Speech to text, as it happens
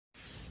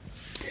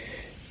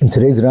In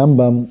today's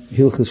Rambam,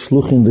 Hilchos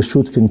Shluchin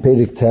V'shutfin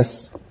Perik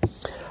Tes,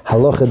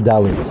 Halacha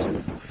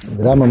Dalit.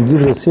 The Rambam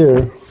gives us here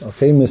a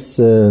famous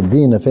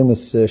din, a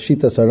famous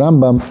shitas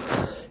Rambam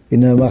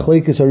in a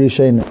Machlekes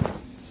Harishena,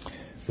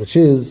 which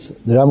is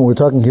the Rambam. We're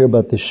talking here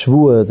about the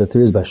Shvuah that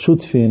there is by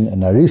Shutfin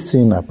and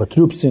Arisin,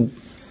 Apatrupsin,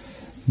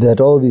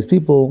 that all of these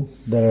people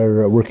that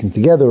are working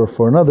together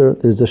for another,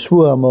 there's a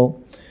Shvuah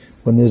Amal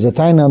when there's a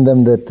taina on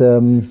them that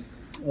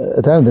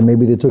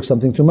maybe they took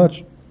something too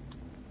much.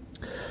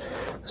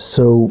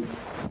 So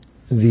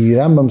the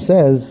Rambam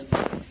says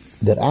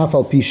that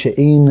afal pi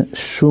she'ein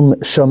sham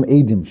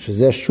edim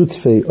shezeh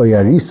shutfei o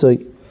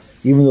yarisoi,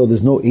 even though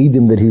there's no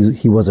edim that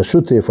he was a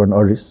shutfei for an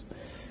aris,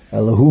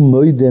 elahu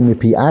moidem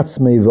pi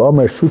atzmei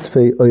ve'omer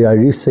shutfei o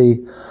yarisei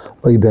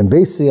o ben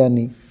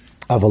beiseyani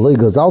avaloi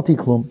gazalti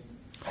klum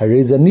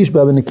hareza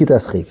nishba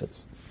b'nekitas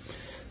chayfetz.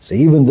 So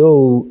even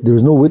though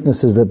there's no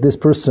witnesses that this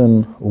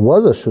person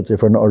was a shutfei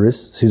for an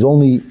aris, it's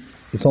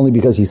only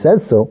because he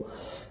said so.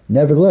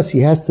 Nevertheless,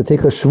 he has to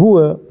take a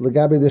shvuah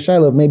legabe the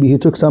shayla. Maybe he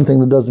took something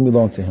that doesn't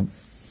belong to him.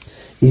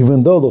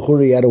 Even though the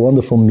Churi had a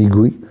wonderful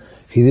Migu,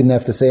 he didn't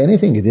have to say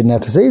anything. He didn't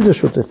have to say he's a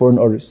shuteh for an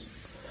oris.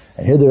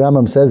 And here the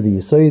Rambam says the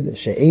Yisoid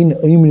she'ein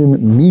oimrim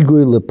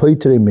Migu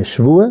lepoitere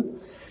meshvuah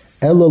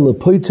ela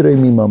lepoitere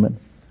mimamen.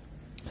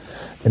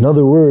 In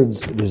other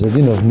words, there's a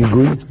din of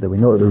Migu that we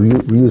know that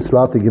we use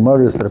throughout the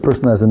Gemaras, that a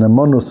person has an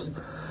amonus.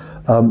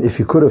 If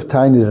he could have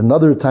tained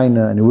another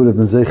taina and he would have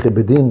been zeiche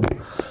bedin,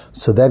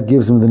 so that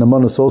gives him the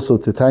namanus also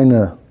to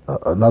taina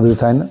another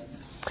taina.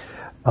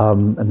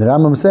 And the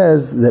Rambam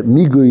says that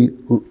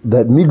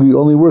migui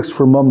only works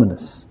for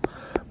mamonis,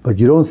 but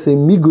you don't say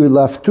migui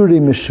lafture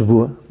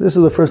mishvua. This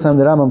is the first time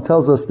the Rambam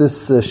tells us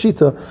this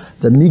shita,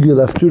 that migui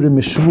lafture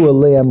mishvua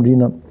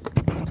le'amrinan.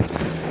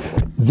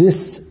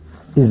 This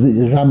is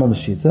the Rambam's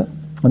shita,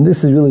 and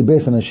this is really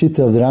based on a shita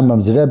of the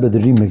Rambam's Rebbe, the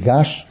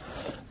Rimegash,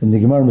 in the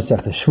Gemara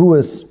Masechta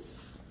Shvuah,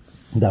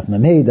 Daf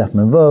Memei, Daf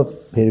Memvav,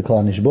 Perek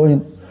Kol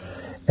Nishboyin.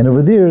 And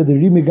over there, the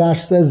Rimegash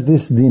says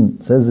this din,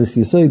 says this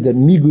Yisoid, that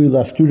Migui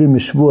lafture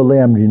mishvua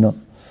le'amrina.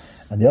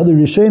 And the other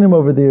Rishonim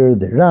over there,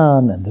 the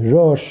Ran and the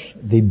Rosh,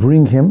 they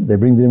bring the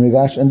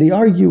Rimegash, and they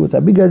argue with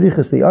Abig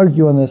Arichas, they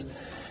argue on this.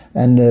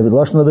 And with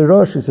Lashon of the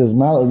Rosh, he says,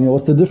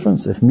 what's the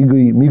difference? If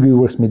Migui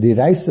works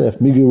Mediraisa, if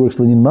Migui works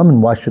Linyan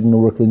Mammon, why shouldn't it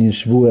work Linyan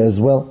Shvuah as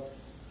well?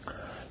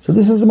 So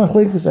this is a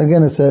machlekes.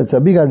 Again, it's a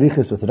big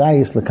arichas with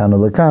rayis lekan or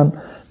lekan.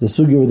 The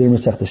sugi over there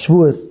Masechta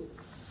Shvuah.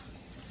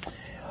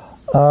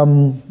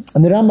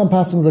 And the Rambam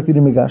passes like the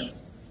Rimegash.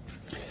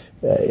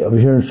 Over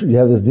here you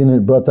have this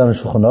din brought down in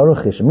Shulchan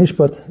Aruch, Yesh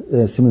Mishpat,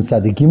 Siman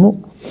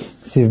Sadikimu,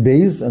 Siv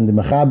Beis, and the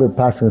Mechaber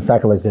passes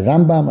like the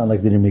Rambam and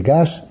like the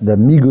Rimegash, the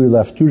Migui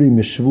lafturi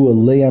mishvua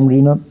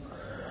le'amrina.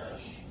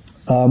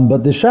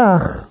 But the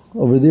Shach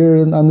over there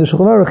on the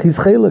Shulchan Aruch, he's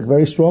chelik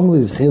very strongly.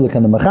 He's chelik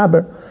on the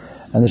Mechaber.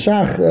 And the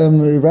Shach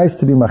writes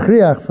to be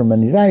machriach from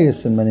many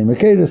rayas and many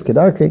mekeres,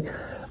 kedarke,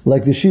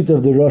 like the sheet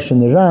of the Rosh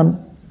and the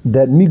Ram,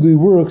 that Migui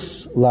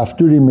works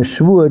lafturi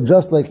mishvua,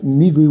 just like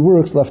Migui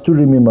works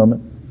lafturi mimamen.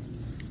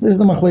 This is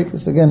the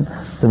machlekes. Again,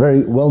 it's a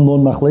very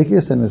well-known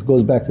machlekes, and it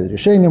goes back to the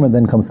Rishonim and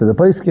then comes to the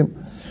Paiskim.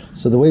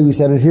 So the way we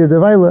said it here, the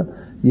Vaila,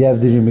 you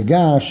have the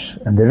Rimegash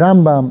and the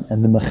Rambam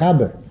and the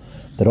Mechaber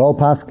that all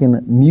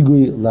paskin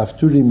Migui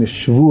lafturi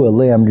mishvua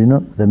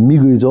le'amrina. The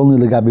Migui is only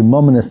legabi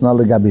momenes, not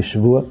legabi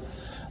shvua.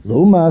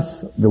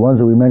 L'umas, the ones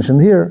that we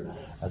mentioned here,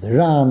 are the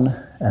Ran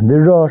and the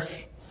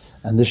Rosh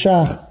and the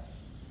Shach,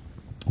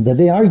 that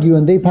they argue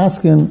and they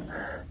paskin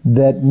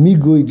that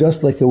Migui,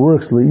 just like it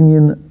works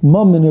l'inyan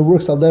mammon, it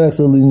works al derech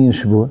l'inyan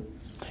shvuah.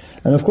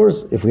 And of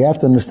course, if we have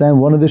to understand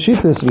one of the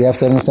shittas, we have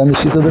to understand the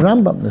shit of the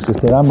Rambam. This is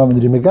the Rambam and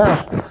the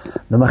Rimegash,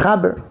 the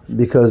Mechaber,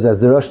 because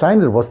as the Rosh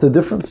Tainer, what's the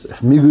difference?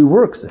 If Migui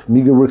works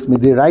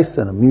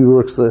Mediraisa, and Migui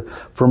works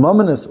for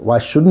mammonis, why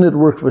shouldn't it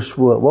work for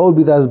shvuah? What would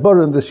be the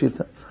hasbara in this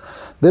shitta?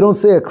 They don't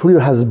say a clear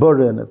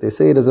hasbara in it. They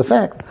say it as a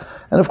fact.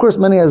 And of course,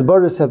 many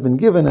hasbaras have been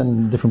given, and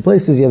in different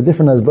places you have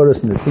different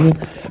hasbaras in the scene.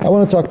 I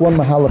want to talk one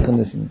mahalach in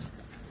the scene.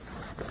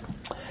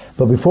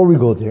 But before we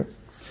go there,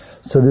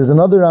 so there's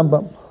another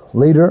Rambam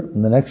later,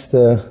 in the next,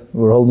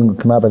 we're holding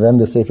come up at the end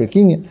of Sefer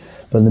Kinyan,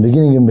 but in the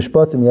beginning of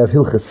Mishpatim, you have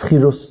Hilchas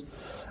Chirus,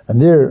 and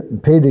there,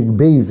 in Perek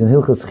Beis, in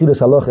Hilchas Chirus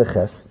Halacha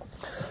Ches.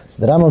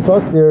 So the Rambam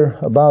talks there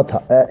about,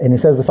 and he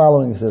says the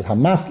following, he says,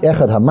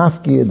 Echad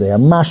hamafkir, the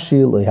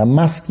hamashil, the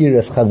hamaskir,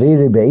 es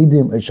chavere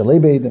be'edim, eshalei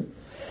be'edim.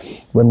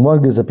 When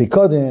one gives a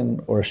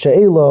pikadin, or a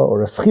she'ela,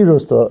 or a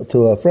schirus to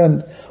a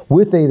friend,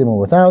 with edim or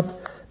without,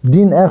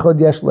 din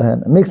echad yesh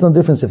lehen. It makes no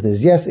difference if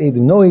there's yes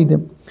edim, no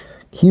edim.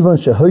 Kivan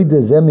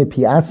shehoide zemi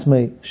pi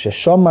atzmei,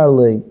 sheshamar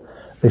lei,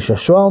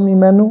 eshashoal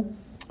mimenu,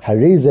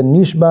 hareza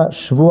nishba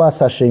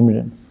shvuas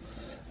hashemrin.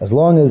 As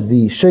long as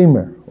the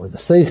shemer, or the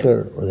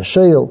seicher, or the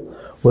sheil,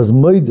 was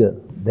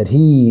moide that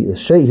he's a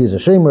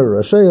shemer or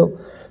a sheil,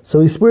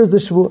 so he swears the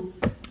shvuah.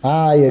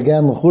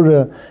 Again,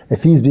 l'chura,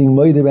 if he's being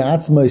moide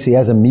be'atzmos, he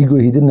has a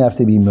migu, he didn't have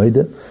to be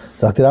moide.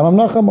 Sagt the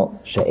Rambam Nachamal,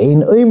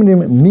 she'ein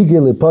oimrim migui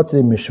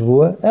lepotrim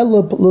mishvuah, el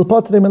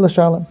lepotrim el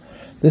shalom.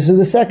 This is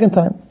the second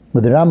time.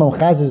 But the Rambam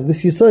chazers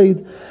this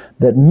yisoid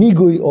that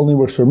Migu only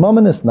works for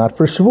Mamanis, not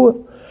for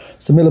Shvuah.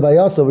 So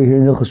Milabayas over here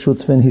in Hilchos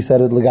Shutfin, he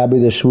said it Legabi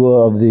the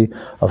Shvuah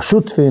of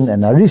Shutfin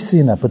and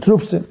Arisin and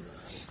Patrupsin.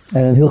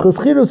 And in Hilchos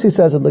Chirus, he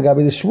says it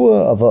Legabi the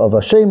Shvuah of a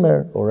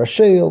Shemer, or a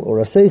Sheil, or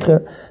a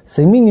Seicher,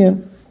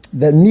 Seminyan,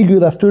 that Migu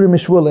Lafturim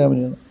is Shvuah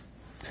Le'aminyan.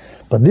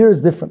 But there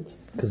is different,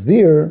 because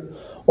there,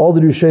 all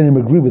the Rishonim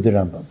agree with the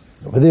Rambam.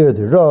 Over there,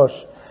 the Rosh,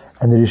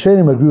 and the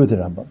Rishonim agree with the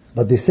Rambam.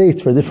 But they say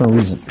it's for a different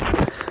reason.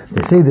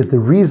 They say that the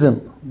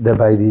reason that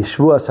by the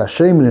Shvuas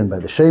HaShemerin, by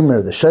the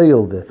Shemer, the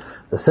Sheil, the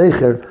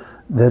Seicher,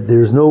 that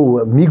there's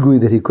no Migui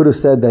that he could have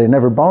said that he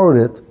never borrowed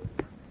it,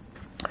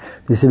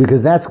 they say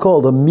because that's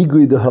called a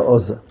Migui de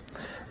Ha'ozah.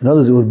 In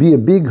other words, it would be a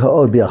big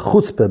ha'ozah, be a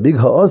chutzpah, a big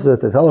ha'ozah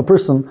to tell a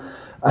person,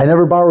 I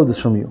never borrowed this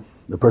from you.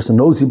 The person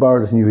knows he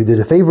borrowed it from you, he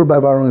did a favor by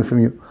borrowing it from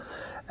you.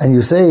 And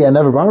you say, I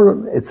never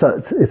borrowed it, it's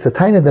a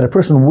taina that a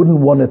person wouldn't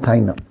want a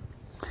taina.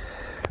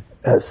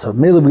 So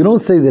we don't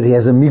say that he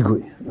has a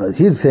migui.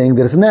 He's saying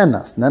that it's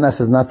nanas. Nanas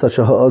is not such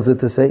a ha'ozah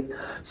to say.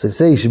 So to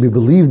say he should be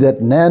believed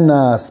that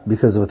nanas,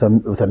 because with a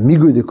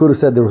migui they could have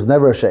said there was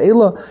never a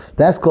she'ela,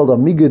 that's called a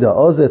migui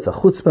da'ozah, it's a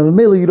chutzpah.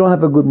 Mele, you don't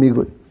have a good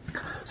migui.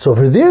 So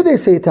over there they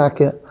say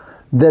taka,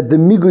 that the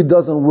migui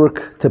doesn't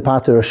work to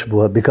pater a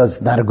shvuah, because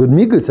it's not a good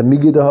migui, it's a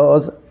migui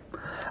da'ozah.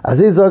 As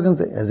they zog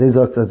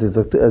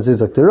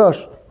the Rosh,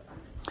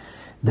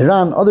 the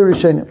Ran, other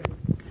Rishonim.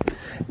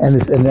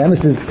 And the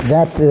emphasis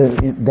that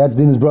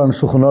din is brought in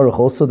Shulchan Aruch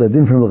also, that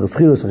din from Hilchos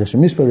Chirus,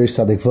 Cheshem Mishpat, Reish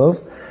Tzaddik Vav,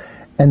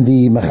 and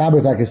the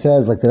Mechaber Taka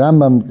says, like the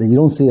Rambam, that you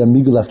don't say a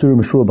Migu Laftur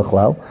Meshua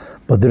B'chlal,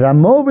 but the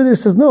Rambam over there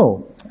says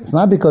no, it's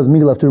not because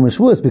Migu Laftur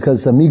Meshua, it's because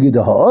it's a Migu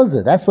de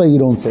Ha'ozah, that's why you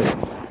don't say it.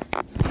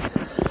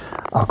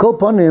 I'll call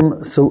upon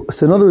him, so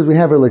in other words we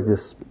have it like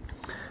this.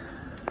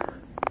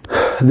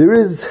 There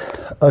is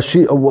the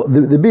sheet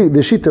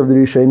of the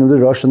Rishonim, the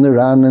Rosh and the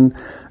Ran,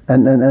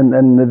 and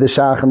the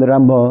Shach and the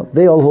Rambam,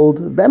 they all hold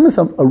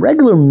a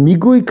regular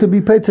migui could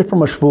be paid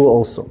from a shvuah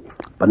also,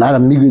 but not a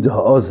migui de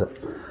ha'ozah.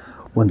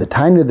 When the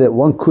taina that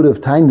one could have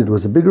tained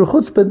was a bigger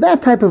chutzpah,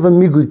 that type of a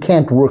migui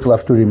can't work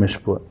lafturi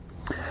mishvuah.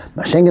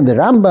 Mashengen the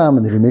Rambam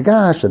and the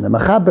Rimigash and the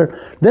Mechaber,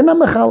 they're not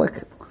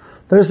mechalik.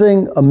 They're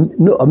saying a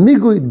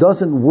migui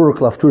doesn't work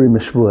lafturi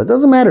mishvuah. It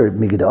doesn't matter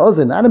migui de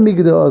ha'ozah, not a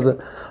migui de ha'ozah.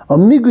 A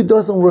migui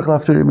doesn't work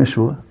lafturi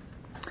mishvuah.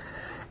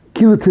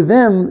 To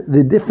them,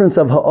 the difference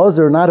of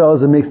ha'ozah or not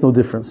ha'ozah makes no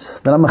difference.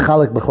 Then I'm a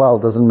chalik b'chlal,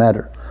 it doesn't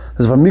matter.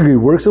 Because if a migui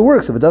works, it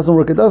works. If it doesn't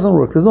work, it doesn't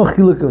work. There's no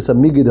chiluk if it's a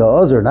migui de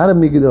ha'ozah or not a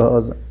migui de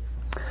ha'ozah.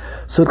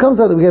 So it comes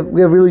out that we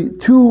have really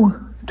two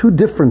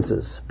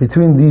differences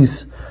between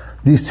these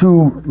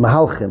two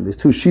mahalchim, these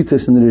two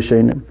shitas in the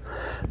Rishonim.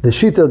 The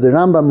shita of the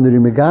Rambam and the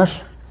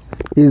Rimigash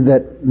is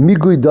that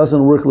migui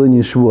doesn't work in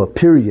Yeshua,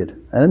 period.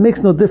 And it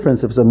makes no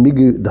difference if it's a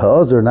migui de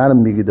ha'ozah or not a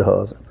migui de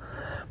ha'ozah.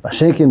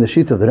 Mashenkin, the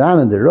sheet of the Ran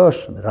and the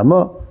Rosh and the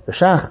Ramah, the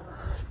Shach,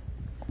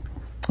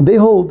 they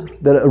hold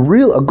that a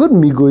good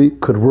migui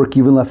could work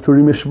even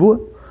lafturi mishvuah,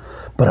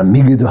 but a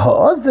migui de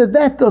ha'ozah,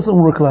 that doesn't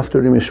work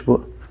lafturi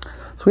mishvuah.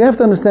 So we have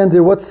to understand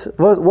here what's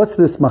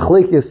this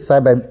machlekes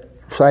side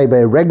by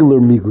a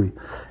regular migui.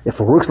 If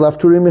it works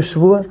lafturi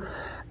mishvuah,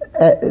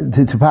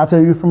 to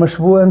pater you from a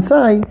shvuah and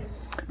sai,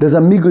 does a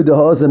migui de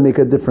ha'ozah make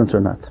a difference or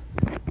not?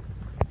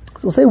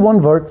 So we'll say one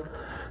vart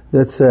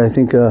that's I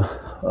think a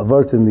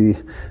vart in the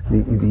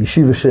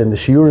yeshiva and the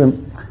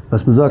shiurim,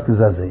 was mezakt is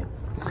azay.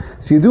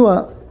 So you do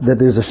that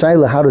there's a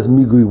shaila, how does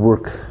migui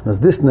work? Does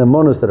this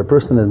nemonos that a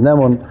person has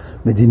nemon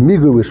medin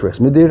migui, which works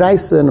midei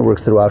raisa and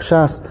works through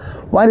avshas?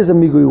 Why does a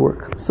migui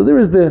work? So there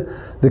is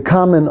the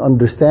common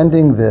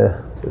understanding,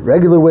 the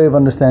regular way of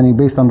understanding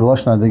based on the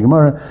lashon of the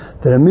Gemara,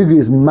 that a migui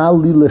is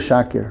mali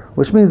l'shakir,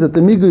 which means that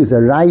the migui is a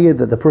raya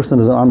that the person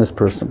is an honest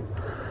person.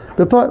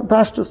 But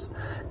pashtus,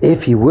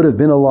 if he would have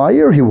been a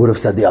liar, he would have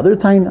said the other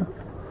taina.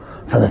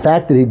 For the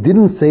fact that he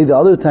didn't say the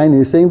other taina,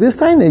 he's saying this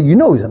taina,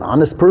 he's an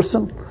honest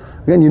person.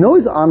 Again,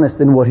 he's honest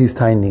in what he's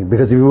taining.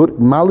 Because if he would,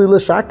 mali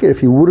l'shakir,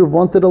 if he would have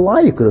wanted a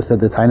lie, he could have said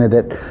the taina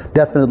that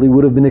definitely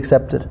would have been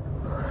accepted.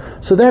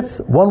 So that's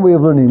one way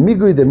of learning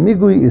migui. The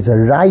migui is a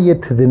raya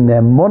to the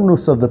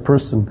nemonus of the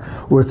person,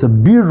 where it's a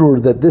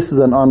birur that this is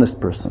an honest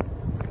person.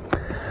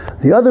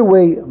 The other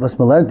way,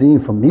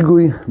 vasmalartin from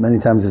migui, many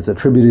times it's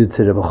attributed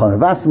to Rebbe Chanan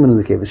Wasserman in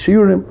the cave of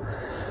Shiurim,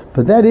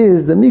 but that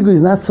is, the migui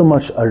is not so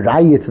much a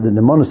raya to the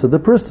nemonus of the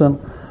person,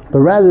 but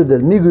rather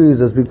that migui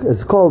is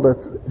as called,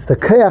 it's the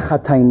kayach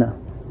hataina,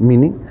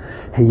 meaning,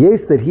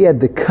 that he had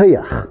the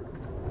kayach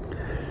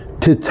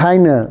to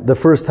taina the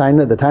first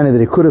taina, the taina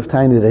that he could have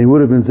tained and he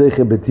would have been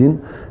zeiche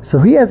betin. So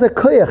he has a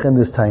koyach in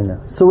this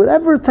taina. So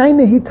whatever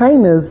taina he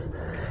tainas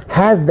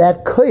has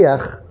that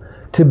koyach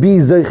to be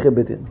zeiche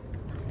betin.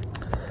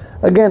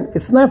 Again,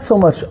 it's not so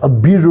much a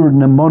birur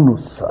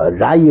nemonus, a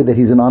raya that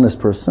he's an honest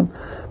person,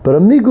 but a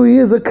migui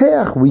is a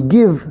koyach. We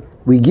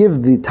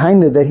give the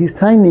taina that he's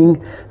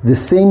taining the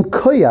same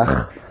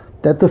koyach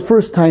that the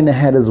first taina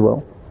had as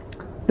well.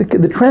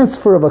 The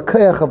transfer of a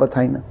koyach of a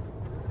taina.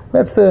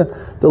 That's the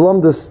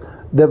lamdas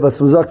that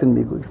was muzakt in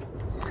migui.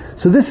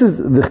 So this is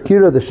the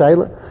kira, the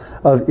shaila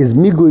of, is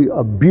migui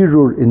a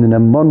birur in the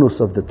nemanus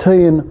of the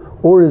tayin,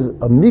 or is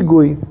a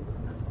migui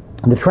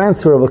the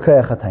transfer of a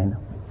koyach hatayna.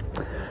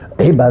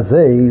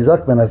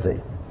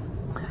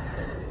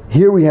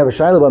 Here we have a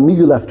shayla about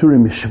Migu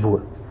lafturim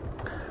Shvuah.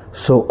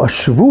 So a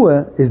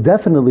Shvuah is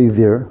definitely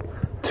there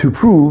to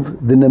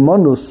prove the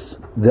nemanus,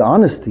 the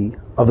honesty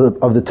of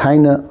the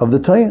taina of the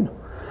toyin.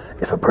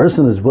 If a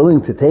person is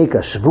willing to take a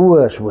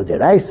Shvuah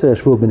deraisa,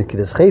 Shvuah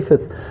b'nekidas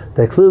chayfetz,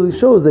 that clearly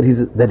shows that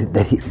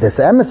this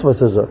emes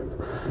was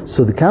azort.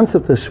 So the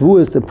concept of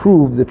Shvuah is to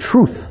prove the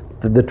truth,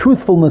 the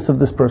truthfulness of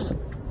this person.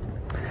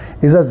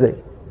 Is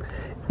azay.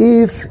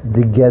 If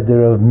the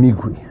gather of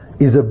Migu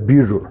is a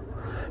birur,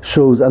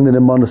 shows under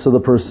the manus of the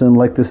person,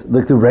 like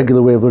the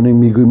regular way of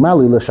learning Migu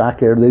mali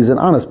l'shaker, that he's an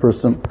honest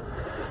person.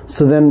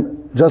 So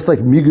then, just like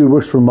Migu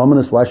works for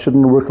Mamonis, why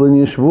shouldn't it work in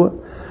Shvuah?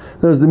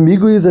 There's the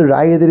Migu is a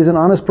raya that he's an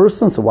honest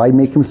person, so why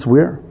make him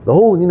swear? The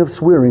whole meaning of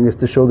swearing is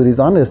to show that he's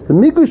honest. The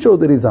Migu showed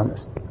that he's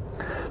honest.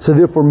 So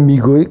therefore,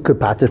 Migu could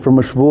pater from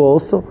a Shvuah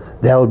also.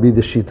 That would be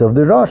the shita of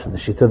the Rosh and the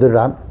shita of the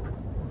Ran.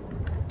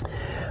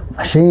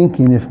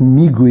 Mashenkin, if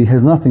Migu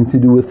has nothing to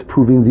do with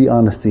proving the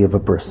honesty of a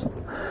person,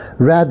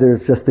 rather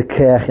it's just the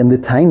keach and the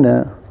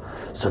taina,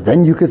 so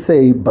then you could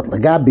say, but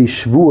lagabi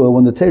Shvuah,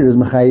 when the Torah is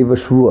mechayiv a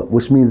Shvuah,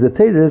 which means the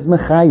Torah is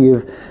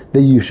mechayiv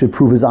that you should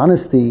prove his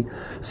honesty.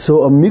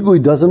 So a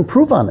Migu doesn't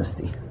prove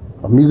honesty.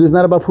 A Migu is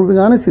not about proving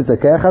honesty, it's a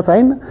keach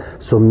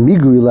taina. So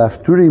Migu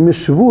lafturi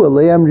mishvuah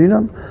le'am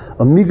rinan.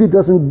 A Migu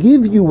doesn't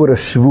give you what a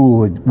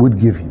Shvuah would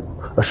give you.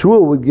 A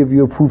Shvuah would give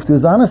you a proof to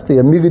his honesty.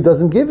 A Migu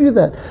doesn't give you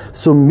that.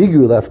 So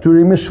Migu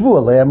lafturi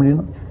mishvuah le'am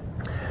rinan.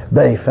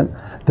 Be'efen,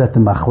 that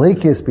the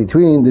machlekes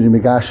between the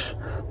Rimigash,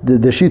 the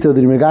shita of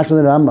the Rimigash and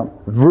the Rambam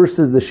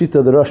versus the shita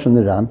of the Rosh and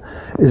the Ran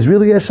is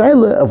really a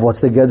shaila of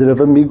what's the gather of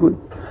a Migu.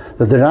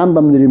 That the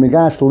Rambam and the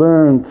Rimigash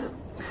learned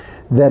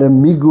that a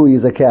Migu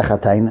is a keach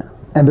hatayna,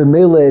 and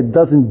b'meila it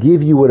doesn't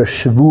give you what a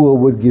Shvuah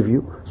would give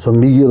you. So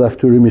Migu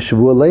lafturi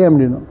mishvuah le'am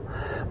rinan.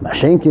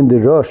 Mashenkin the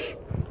Rosh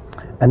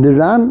and the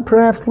Ran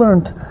perhaps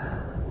learned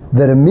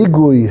that a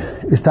Migu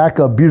is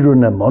taka birur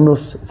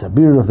nemanus, it's a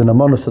birur of the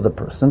nemanus of the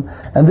person,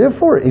 and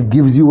therefore it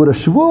gives you what a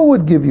Shvuah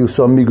would give you,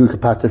 so a Migu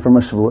could pater from a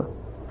Shvuah.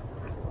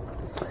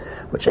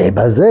 But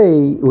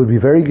it would be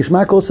very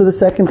gishmak also the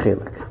second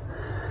chelik.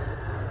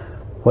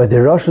 Why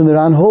the Rosh and the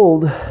Ran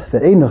hold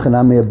that ain't noch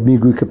aname a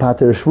Migu could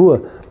pater a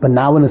Shvuah, but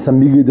now when it's a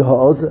Migu de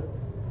ha'oza.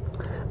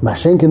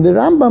 Mashenk in the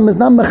Rambam is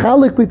not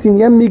mechalik between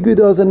yem Migu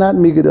de ha'oza, not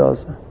Migu de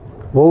ha'oza.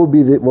 What would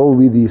be the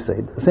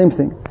Yisayid? The same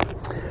thing.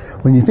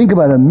 When you think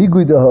about a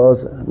Migu de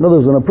ha'oza, in other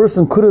words, when a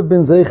person could have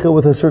been zeicha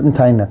with a certain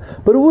taina,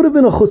 but it would have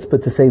been a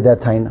chutzpah to say that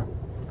taina.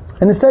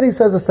 And instead he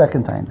says a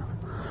second taina.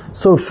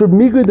 So should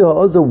Migu de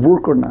ha'oza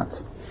work or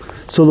not?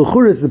 So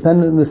l'chur is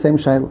dependent on the same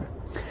shayla.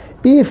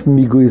 If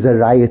Migu is a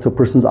raya to a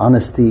person's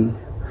honesty,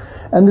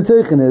 and the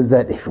teichen is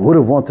that if he would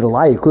have wanted to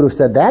lie, he could have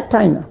said that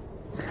taina.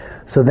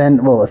 So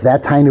then, well, if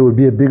that taina would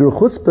be a bigger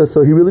chutzpah,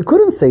 so he really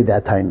couldn't say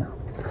that taina.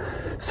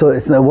 So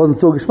it wasn't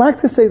so geshmak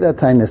to say that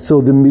taina.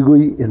 So the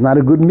Migu is not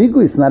a good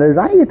Migu. It's not a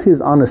raya to his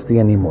honesty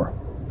anymore.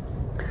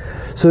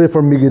 So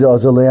therefore, Migu de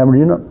ha'oza le'am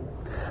rinan.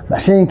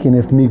 Mashenkin,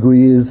 if Migu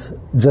is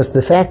just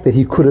the fact that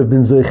he could have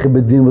been zoiche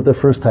bedin with the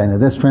first taina,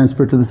 that's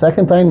transferred to the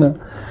second taina.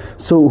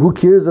 So who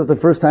cares if the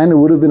first taina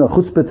would have been a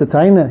chutzpah to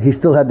taina? He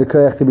still had the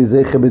koyach to be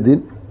zoiche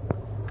bedin.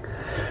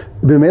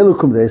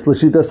 B'meilukum deis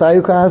l'shita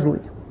sayu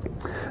ka'azli.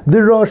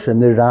 The Rosh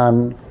and the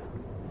Ran,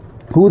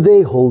 who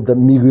they hold that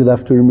Migu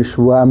laftur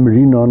mishvuah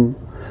amrinon,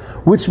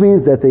 which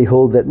means that they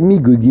hold that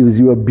Migu gives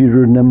you a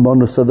birur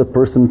nemanus, so the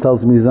person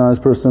tells me he's an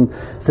honest person,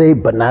 say,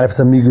 but not if it's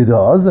a Migu de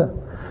ha'oza.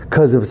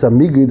 Because if it's a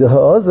Migu de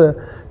ha'oza,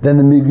 then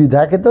the Migu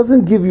daket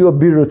doesn't give you a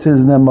birur to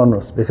his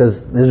nemanus,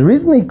 because there's a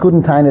reason he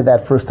couldn't taina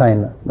that first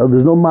taina. No,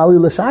 there's no mali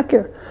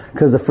l'shaker,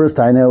 because the first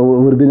taina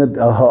would have been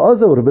a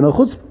ha'oza, would have been a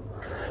chutzpah.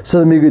 So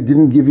the Migu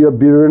didn't give you a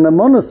birur and a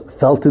manus,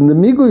 felt in the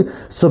Migu.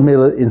 So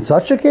in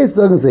such a case,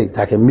 it doesn't say,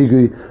 take a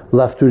Migu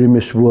lafturi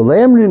mishvuah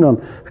le'am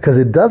rinan, because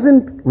it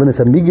doesn't, when it's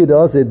a Migu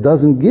does, it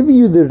doesn't give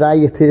you the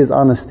raya to his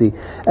honesty.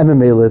 And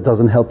it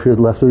doesn't help here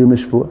the lafturi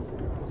mishvuah.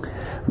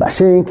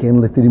 Mashenkin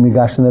l'tiri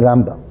migash in the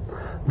Rambam,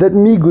 that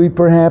Migu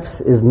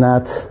perhaps is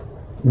not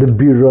the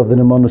birur of the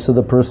nemanus of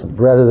the person,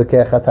 rather the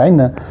keach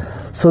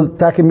hatayna. So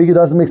take a Migu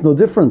doesn't make no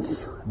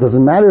difference. It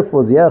doesn't matter if it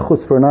was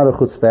chutzpah or not a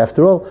chutzpah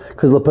after all,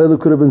 because Lapaylu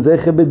could have been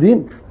zeiche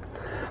bedin.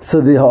 So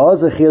the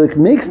ha'aza chelik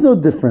makes no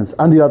difference.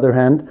 On the other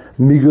hand,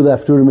 Migu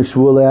laftur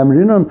mishvuah le'am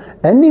rinan,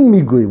 any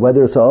Migu,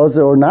 whether it's a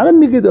ha'aza or not a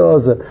Migu de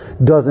ha'aza,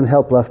 doesn't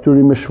help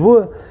lafturi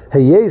mishvuah.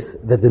 Hey, yes,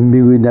 that the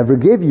Migu never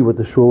gave you what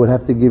the shvuah would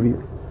have to give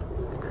you.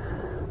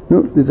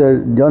 No, these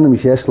are yonim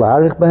sheyesh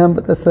la'arich b'hem,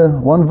 but that's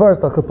one verse.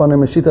 Al kapanim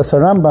Meshitas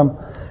Rambam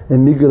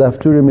and Migu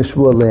lafturi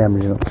mishvuah le'am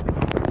rinan.